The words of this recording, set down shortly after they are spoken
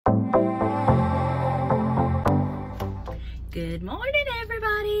Good morning,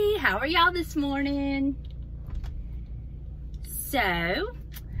 everybody. How are y'all this morning? So,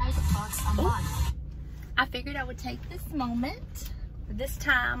 I figured I would take this moment, this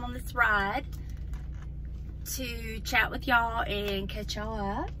time on this ride, to chat with y'all and catch y'all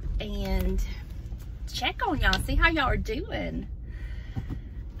up and check on y'all, see how y'all are doing.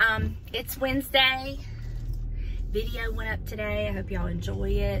 It's Wednesday. Video went up today. I hope y'all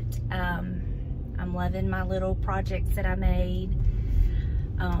enjoy it. I'm loving my little projects that I made.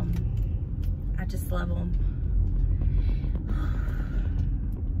 I just love them.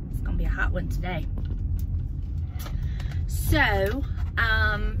 It's gonna be a hot one today. So,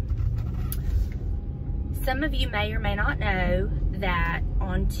 some of you may or may not know that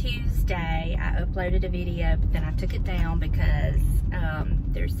on Tuesday I uploaded a video, but then I took it down because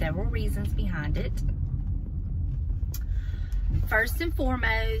there's several reasons behind it. First and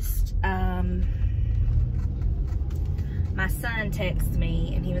foremost, my son texted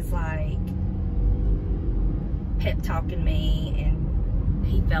me and he was like pep talking me, and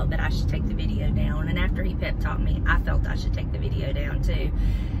he felt that I should take the video down. And after he pep talked me, I felt I should take the video down too.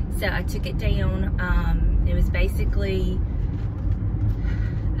 So I took it down. It was basically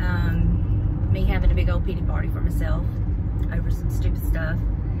me having a big old pity party for myself over some stupid stuff.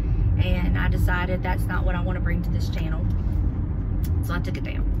 And I decided that's not what I want to bring to this channel. So I took it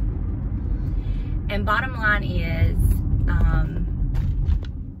down. And bottom line is,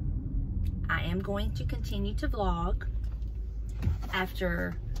 I am going to continue to vlog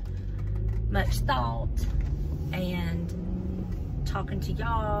after much thought and talking to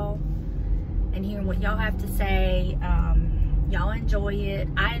y'all and hearing what y'all have to say. Y'all enjoy it.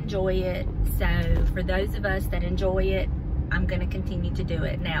 I enjoy it. So for those of us that enjoy it, I'm going to continue to do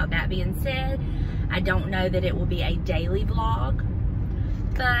it. Now, that being said, I don't know that it will be a daily vlog,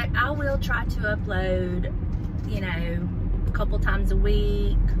 but I will try to upload, you know, a couple times a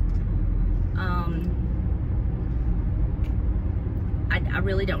week. I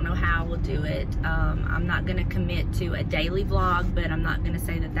really don't know how I will do it. I'm not going to commit to a daily vlog, but I'm not going to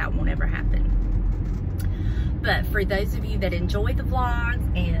say that that won't ever happen. But for those of you that enjoy the vlogs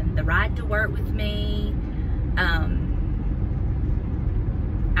and the ride to work with me, I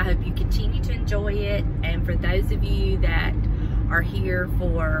hope you continue to enjoy it. And for those of you that are here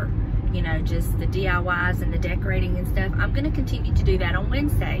for, you know, just the DIYs and the decorating and stuff, I'm going to continue to do that on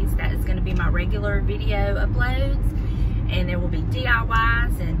Wednesdays. That is going to be my regular video uploads. And there will be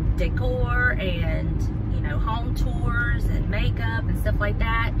DIYs and decor and, you know, home tours and makeup and stuff like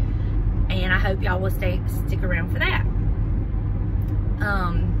that. And I hope y'all will stick around for that.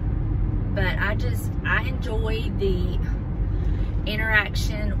 But I enjoy the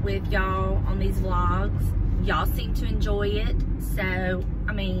interaction with y'all on these vlogs. Y'all seem to enjoy it. So,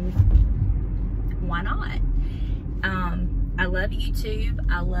 I mean, why not? I love YouTube.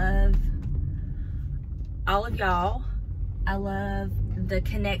 I love all of y'all. I love the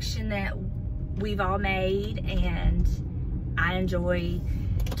connection that we've all made, and I enjoy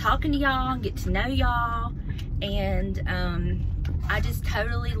talking to y'all, get to know y'all, and I just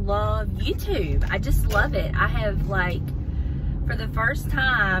totally love YouTube. I just love it. I have, like, for the first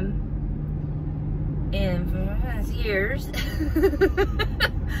time in years,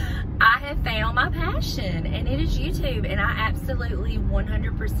 I have found my passion, and it is YouTube, and I absolutely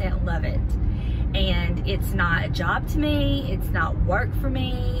 100% love it. And it's not a job to me, it's not work for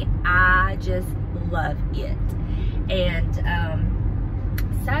me, I just love it. And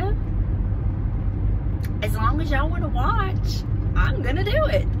so, as long as y'all want to watch, I'm gonna do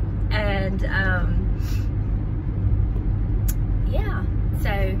it. And yeah,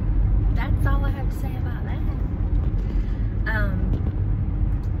 so that's all I have to say about that.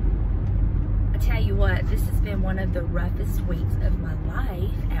 I tell you what, this has been one of the roughest weeks of my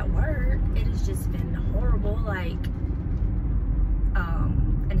life at work. It has just been horrible, like,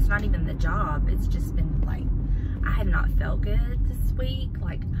 and it's not even the job, it's just been like, I have not felt good this week.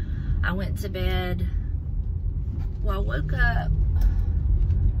 Like, I went to bed, well, I woke up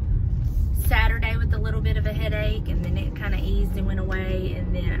Saturday with a little bit of a headache, and then it kind of eased and went away,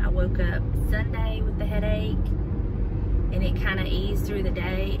 and then I woke up Sunday with the headache, and it kind of eased through the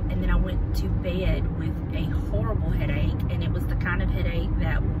day, and then I went to bed with a horrible headache, and it was the kind of headache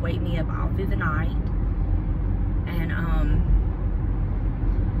that would wake me up all through the night. And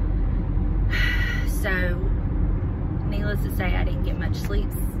so needless to say, I didn't get much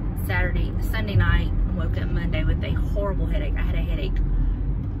sleep Sunday night, and woke up Monday with a horrible headache. I had a headache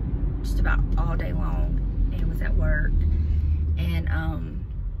just about all day long, and was at work, and I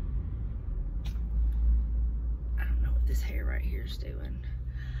don't know what this hair right here is doing.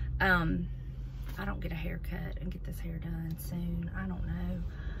 if I don't get a haircut and get this hair done soon, I don't know.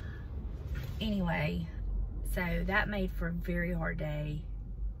 Anyway, so that made for a very hard day,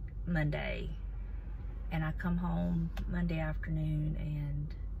 Monday. And I come home Monday afternoon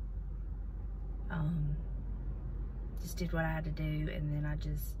and just did what I had to do, and then I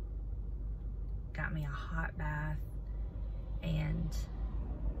just got me a hot bath and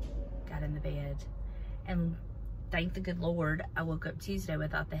got in the bed. And thank the good Lord, I woke up Tuesday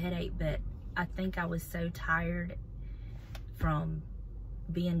without the headache, but I think I was so tired from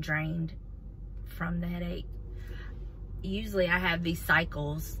being drained from the headache. Usually I have these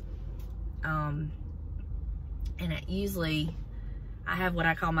cycles, and usually I have what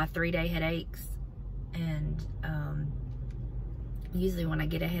I call my 3-day headaches. And usually when I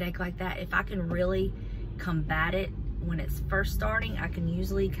get a headache like that, if I can really combat it when it's first starting, I can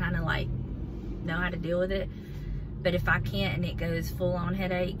usually kind of like know how to deal with it. But if I can't and it goes full on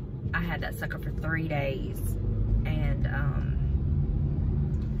headache, I had that sucker for 3 days. And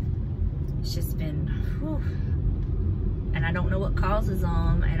it's just been, whew. And I don't know what causes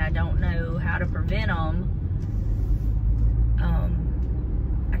them, and I don't know how to prevent them.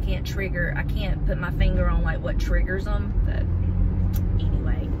 I can't put my finger on like what triggers them, but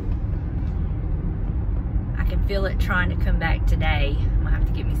anyway, I can feel it trying to come back today. I'm gonna have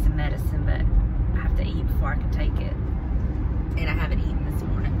to get me some medicine, but I have to eat before I can take it, and I haven't eaten this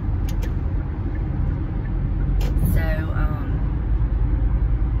morning. So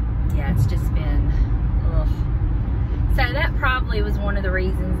yeah, it's just been ugh. So that probably was one of the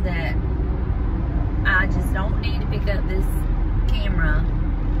reasons that I just don't need to pick up this camera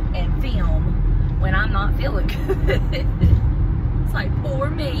and film when I'm not feeling good. It's like, poor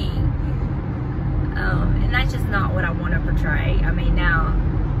me. And that's just not what I want to portray. I mean, now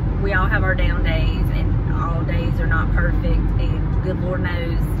we all have our down days, and all days are not perfect, and good Lord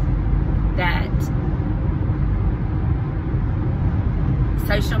knows that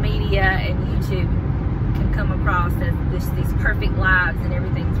social media and YouTube can come across as these perfect lives and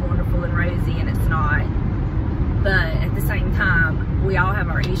everything's wonderful and rosy, and it's not. But at the same time, we all have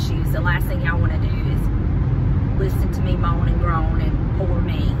our issues. The last thing y'all want to do is listen to me moan and groan and poor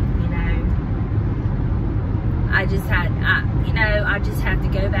me, you know. I just have to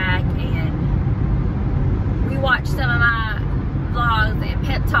go back and rewatch some of my vlogs and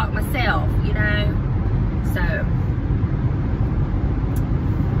pep talk myself, you know. So,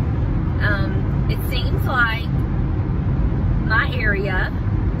 it seems like my area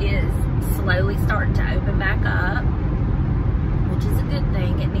is slowly starting to open back up, which is a good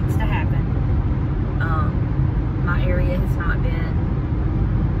thing. It needs to happen. My area has not been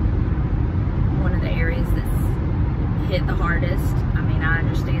one of the areas that's hit the hardest. I mean, I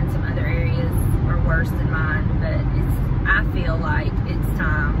understand some other areas are worse than mine, but I feel like it's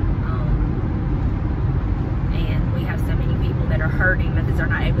time. And we have so many people that are hurting because they're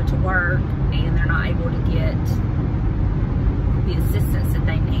not able to work, and they're not able to get the assistance that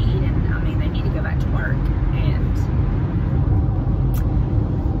they need. And I mean, they need to go back to work. And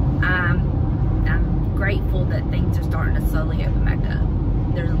I'm grateful that things are starting to slowly open back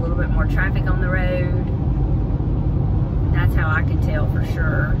up. There's a little bit more traffic on the road. That's how I can tell for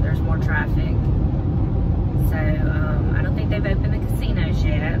sure. There's more traffic. So I don't think they've opened the casinos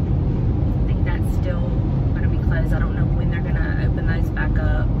yet. I think that's still going to be closed. I don't know when they're going to open those back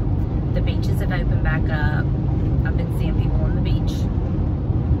up. The beaches have opened back up. I've been seeing people on the beach.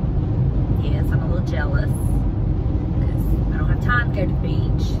 Yes, I'm a little jealous because I don't have time to go to the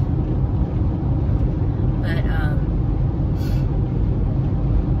beach. But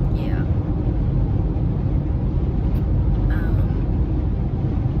yeah.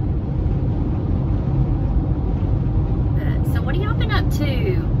 So what have y'all been up to?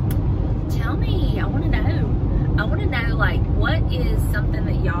 Tell me. I want to know. I want to know, like, what is something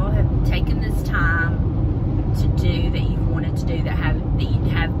that y'all have taken this time to do that you've wanted to do that you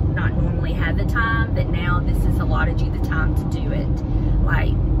have not normally had the time, that now this has allotted you the time to do it?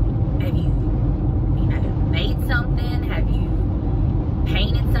 Like, have you made something? Have you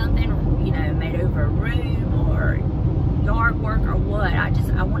painted something? Made over a room or yard work or what? I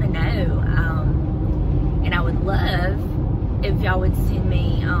want to know. And I would love if y'all would send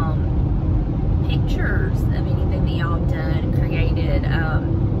me pictures of anything that y'all have done and created,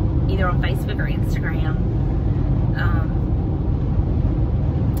 either on Facebook or Instagram.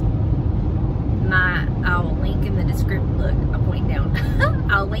 I'll link in the description. Look, I'm pointing down.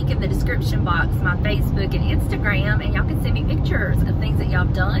 I'll link in the description box my Facebook and Instagram, and y'all can send me pictures of things that y'all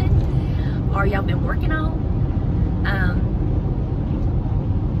have done or y'all been working on.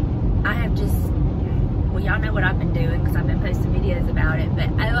 I have just, well, y'all know what I've been doing because I've been posting videos about it, but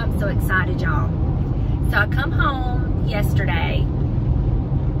oh, I'm so excited, y'all. So I come home yesterday,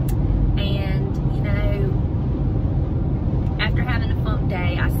 and you know, after having a fun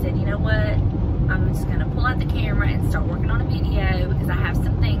day, I said, you know what, I'm just gonna pull out the camera and start working on a video, because I have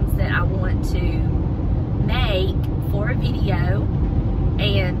some things that I want to make for a video,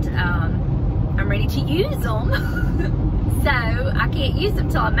 and I'm ready to use them. So I can't use them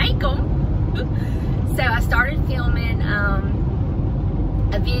till I make them. So I started filming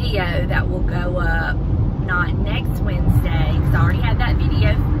a video that will go up not next Wednesday, because I already have that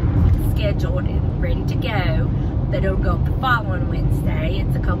video scheduled and ready to go, but it'll go up the following Wednesday.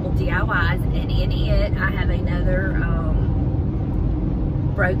 It's a couple DIYs, and in it I have another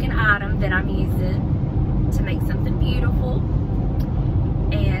broken item that I'm using to make something beautiful.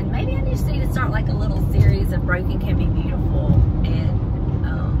 And maybe I just need to start like a little series of Broken Can Be Beautiful, and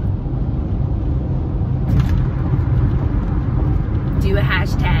do a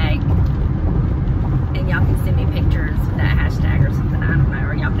hashtag, and y'all can send me pictures with that hashtag or something, I don't know,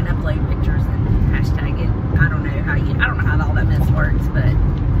 or y'all can upload pictures and hashtag it. I don't know how all that mess works, but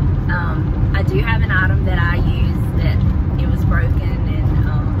I do have an item that I use that it was broken, and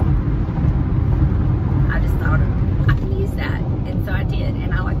I just thought I can use that, and so I did,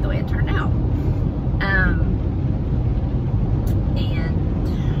 and I like the way it turned out. And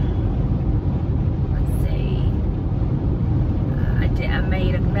let's see, I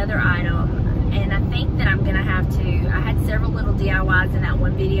made another item, and I think that I'm gonna have to, I had several little DIYs in that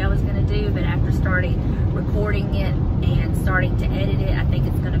one video I was gonna do, but after starting recording it and starting to edit it, I think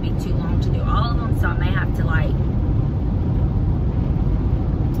it's gonna be too long to do all of them, so I may have to like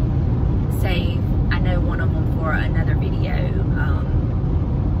save, I know, one of them for another video.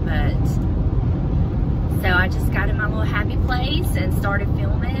 But so I just got in my little happy place and started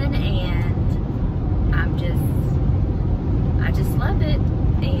filming, and I just love it.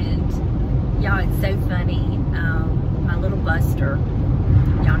 And y'all, it's so funny. My little Buster,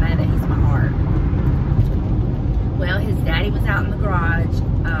 y'all know that he's my heart. Well, his daddy was out in the garage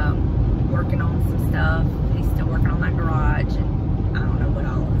working on some stuff. He's still working on that garage, and I don't know what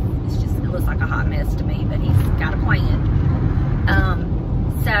all of it. It's just, it looks like a hot mess to me, but he's got a plan.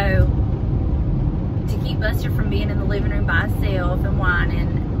 So to keep Buster from being in the living room by himself and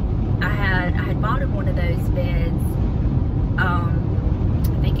whining, I had bought him one of those beds. I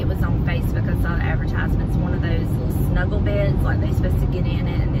think it was on Facebook. I saw the advertisements. One of those little snuggle beds, like they're supposed to get in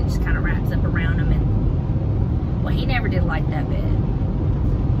it, and it just kind of wraps up around them. And well, he never did like that bed.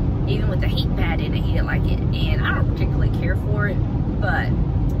 Even with the heat pad in it, he didn't like it. And I don't particularly care for it, but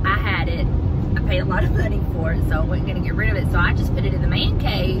I had it. I paid a lot of money for it, so I wasn't gonna get rid of it. So I just put it in the man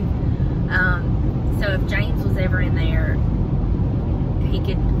cave. So if James was ever in there, he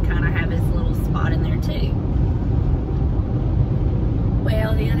could kind of have his little spot in there too.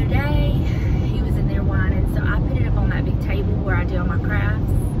 Well, the other day, he was in there whining, so I put it up on that big table where I do all my crafts,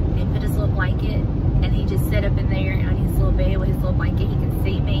 and put his little blanket, and he just sat up in there on his little bed with his little blanket. He can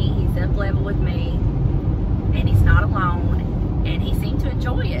see me, he's up level with me, and he's not alone, and he seemed to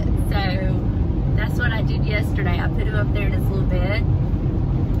enjoy it. So that's what I did yesterday. I put him up there in his little bed,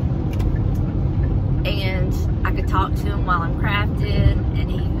 and I could talk to him while I'm crafting, and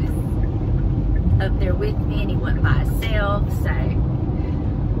he was up there with me, and he wasn't by himself. So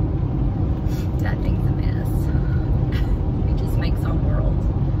that thing's a mess. It just makes our world.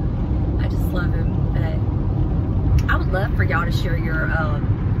 I just love him. But I would love for y'all to share your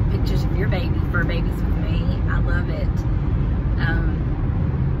pictures of your fur babies with me. I love it.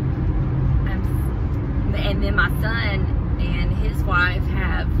 And then my son and his wife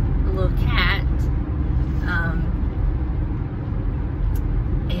have a little cat,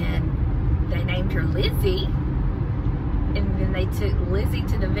 and they named her Lizzie. And then they took Lizzie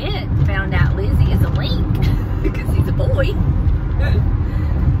to the vet and found out Lizzie is a link because he's a boy.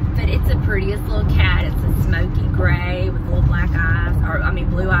 But it's the prettiest little cat. It's a smoky gray with little black eyes, or I mean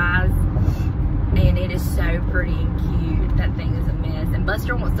blue eyes. And it is so pretty and cute. That thing is a mess. And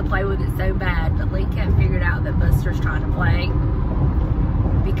Buster wants to play with it so bad, but Link hadn't figured out that Buster's trying to play,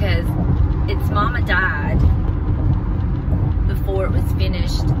 because its mama died before it was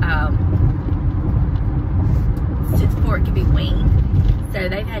finished, before it could be weaned. So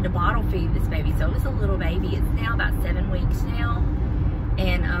they've had to bottle feed this baby. So it was a little baby. It's now about 7 weeks now.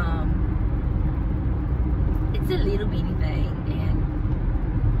 And it's a little bitty thing.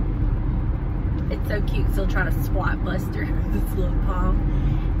 And it's so cute. So I'll try to swat Buster with his little paw.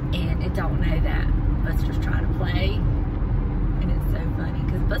 And it don't know that Buster's trying to play. And it's so funny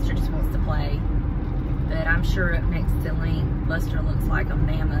because Buster just wants to play. But I'm sure up next to Link, Buster looks like a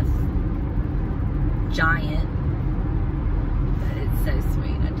mammoth giant. But it's so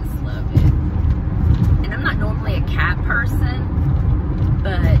sweet. I just love it. And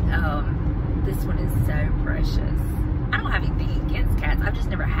This one is so precious. I don't have anything against cats. I've just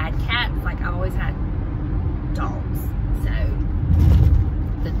never had cats. Like, I've always had dogs. So,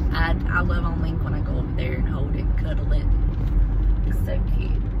 but I love on Link when I go over there and hold it and cuddle it. It's so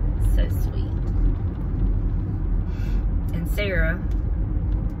cute. So sweet. And Sarah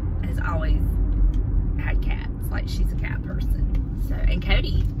has always had cats. Like, she's a cat person. So, and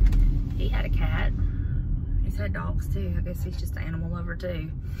Cody, he had a cat. He's had dogs too. I guess he's just an animal lover too.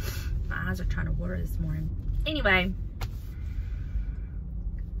 My eyes are trying to water this morning. Anyway,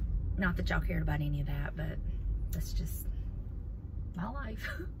 not that y'all cared about any of that, but that's just my life.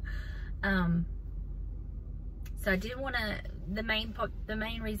 So I did want to, the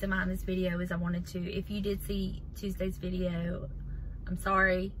main reason behind this video is I wanted to, if you did see Tuesday's video, I'm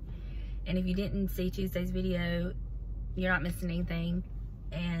sorry. And if you didn't see Tuesday's video, you're not missing anything.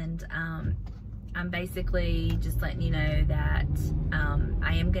 And I'm basically just letting you know that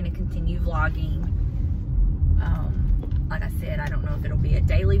I am going to continue vlogging. Like I said, I don't know if it'll be a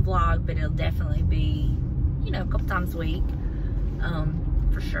daily vlog, but it'll definitely be, you know, a couple times a week,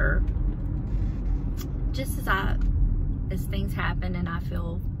 for sure. Just as things happen and I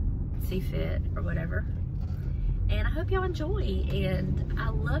see fit or whatever. And I hope y'all enjoy. And I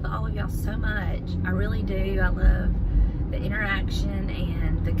love all of y'all so much. I really do. I love the interaction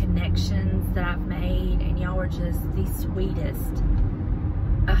and the connections that I've made. And y'all are just the sweetest.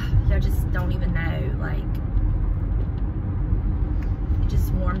 Y'all just don't even know. Like, it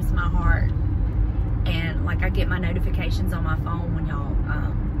just warms my heart. And like, I get my notifications on my phone when y'all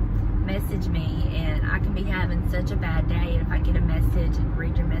message me, and I can be having such a bad day, and if I get a message and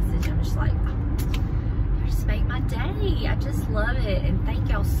read your message, I'm just like, oh, you just make my day. I just love it, and thank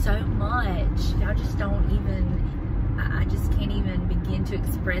y'all so much. Y'all just don't even, I just can't even begin to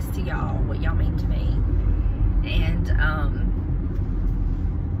express to y'all what y'all mean to me. And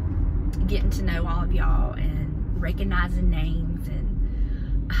getting to know all of y'all and recognizing names,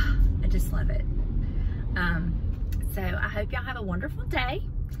 and I just love it. So I hope y'all have a wonderful day.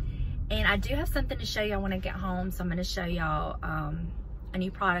 And I do have something to show y'all when I get home. So I'm going to show y'all a new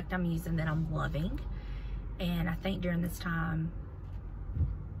product I'm using that I'm loving. And I think during this time,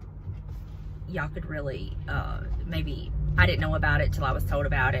 y'all could really, maybe, I didn't know about it till I was told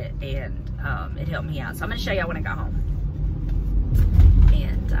about it. And it helped me out. So I'm going to show y'all when I go home.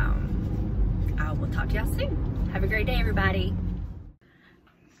 And I will talk to y'all soon. Have a great day, everybody.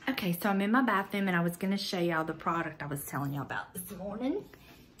 Okay, so I'm in my bathroom and I was going to show y'all the product I was telling y'all about this morning.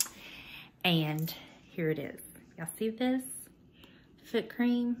 And here it is. Y'all see this? Foot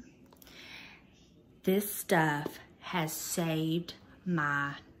cream. This stuff has saved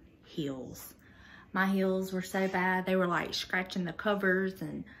my heels. My heels were so bad. They were like scratching the covers.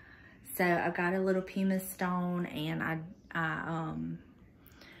 And so I got a little pumice stone and I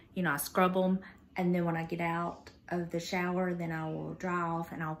you know, I scrub them. And then when I get out of the shower, then I will dry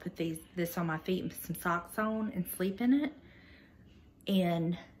off and I'll put this on my feet and put some socks on and sleep in it.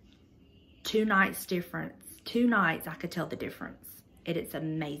 And 2 nights difference. 2 nights I could tell the difference. It's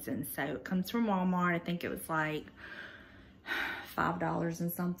amazing. So it comes from Walmart. I think it was like $5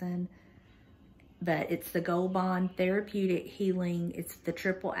 and something. But it's the Gold Bond Therapeutic Healing. It's the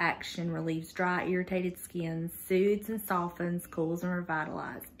triple action, relieves dry, irritated skin, soothes and softens, cools and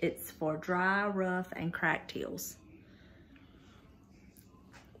revitalizes. It's for dry, rough, and cracked heels.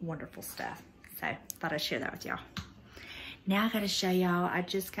 Wonderful stuff. So thought I'd share that with y'all. Now I gotta show y'all, I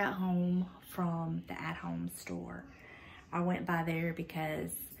just got home from the at-home store. I went by there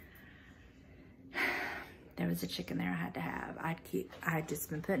because there was a chicken there I had to have. I had just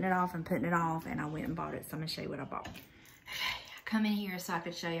been putting it off, and I went and bought it. So I'm gonna show you what I bought. Okay, I come in here so I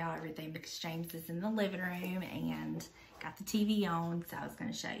could show y'all everything because James is in the living room and got the TV on. So I was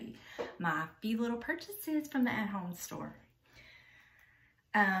gonna show you my few little purchases from the at-home store.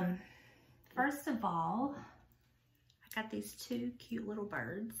 First of all, got these 2 cute little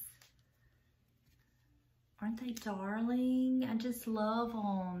birds. Aren't they darling? I just love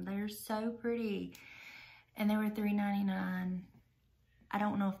them. They're so pretty. And they were $3.99. I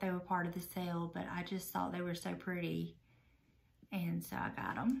don't know if they were part of the sale, but I just thought they were so pretty. And so I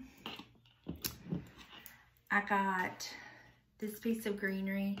got them. I got this piece of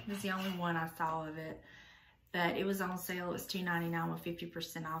greenery. This is the only one I saw of it. But it was on sale. It was $2.99 with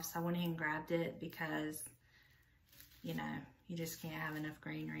 50% off. So I went ahead and grabbed it because, you know, you just can't have enough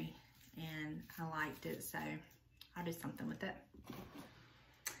greenery. And I liked it, so I'll do something with it.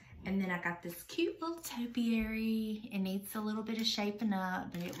 And then I got this cute little topiary. It needs a little bit of shaping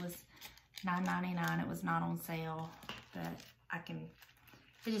up, but it was $9.99. It was not on sale, but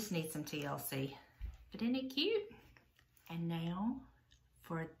it just needs some TLC. But isn't it cute? And now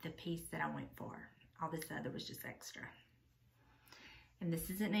for the piece that I went for. All this other was just extra. And this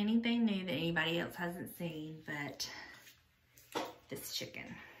isn't anything new that anybody else hasn't seen, but this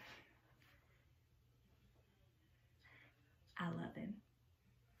chicken. I love him.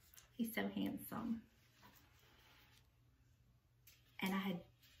 He's so handsome. And I had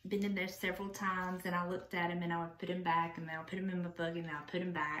been in there several times and I looked at him and I would put him back and then I'll put him in my buggy and I'll put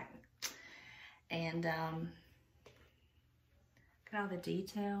him back. And look at all the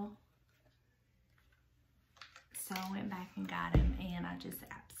detail. So I went back and got him and I just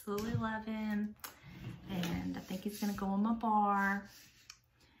absolutely love him. And I think he's gonna go in my bar.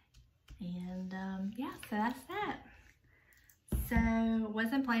 And yeah, so that's that. So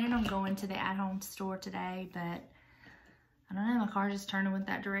wasn't planning on going to the at-home store today, but I don't know, my car just turned and went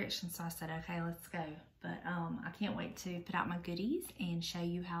that direction. So I said, okay, let's go. But I can't wait to put out my goodies and show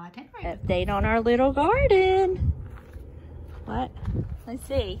you how I decorate. Update on our little garden. What? Let's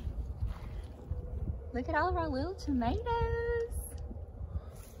see. Look at all of our little tomatoes.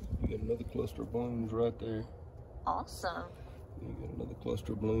 You got another cluster of blooms right there. Awesome. You got another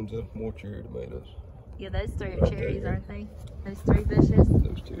cluster of blooms up, more cherry tomatoes. Yeah, those three are cherries, aren't they? Those 3 bushes?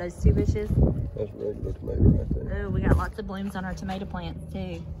 Those 2. Those 2 bushes? That's regular tomato right there. Oh, we got lots of blooms on our tomato plants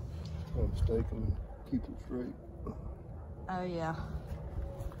too. I'll stake them and keep them straight. Oh yeah.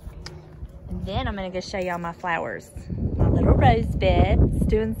 And then I'm gonna go show y'all my flowers. My little rose bed. It's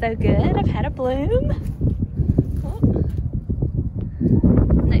doing so good. I've had a bloom. Oh.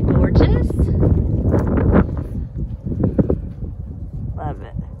 Isn't that gorgeous? Love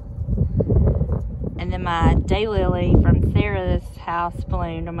it. And then my daylily from Sarah's house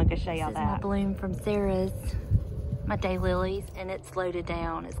bloomed. I'm gonna go show y'all that. This is my bloom from Sarah's, my daylilies, and it's loaded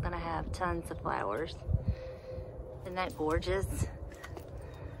down. It's gonna have tons of flowers. Isn't that gorgeous?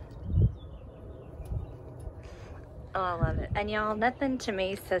 Oh, I love it. And y'all, nothing to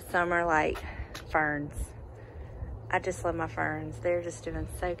me says summer like ferns. I just love my ferns. They're just doing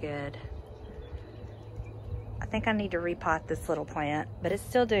so good. I think I need to repot this little plant, but it's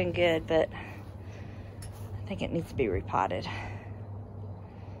still doing good, but I think it needs to be repotted.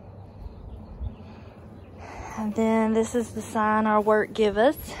 And then this is the sign our work give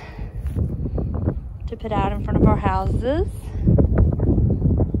us to put out in front of our houses.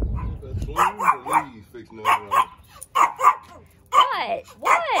 What?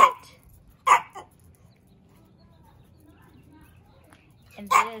 What? And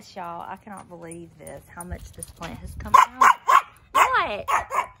this, y'all, I cannot believe this, how much this plant has come out. What?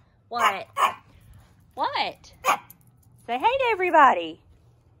 What? What? Say hey to everybody.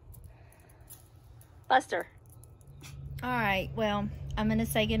 Buster. All right, well, I'm gonna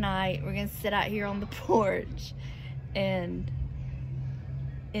say goodnight. We're gonna sit out here on the porch and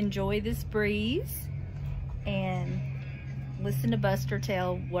enjoy this breeze and listen to Buster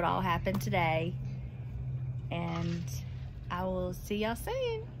tell what all happened today. And I will see y'all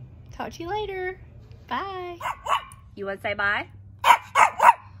soon. Talk to you later. Bye. You want to say bye?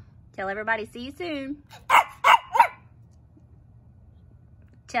 Tell everybody, see you soon.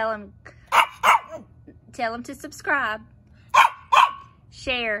 Tell them to subscribe.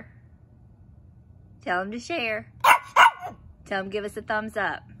 Share. Tell them to share. Tell them give us a thumbs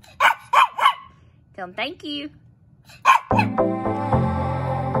up. Tell them thank you.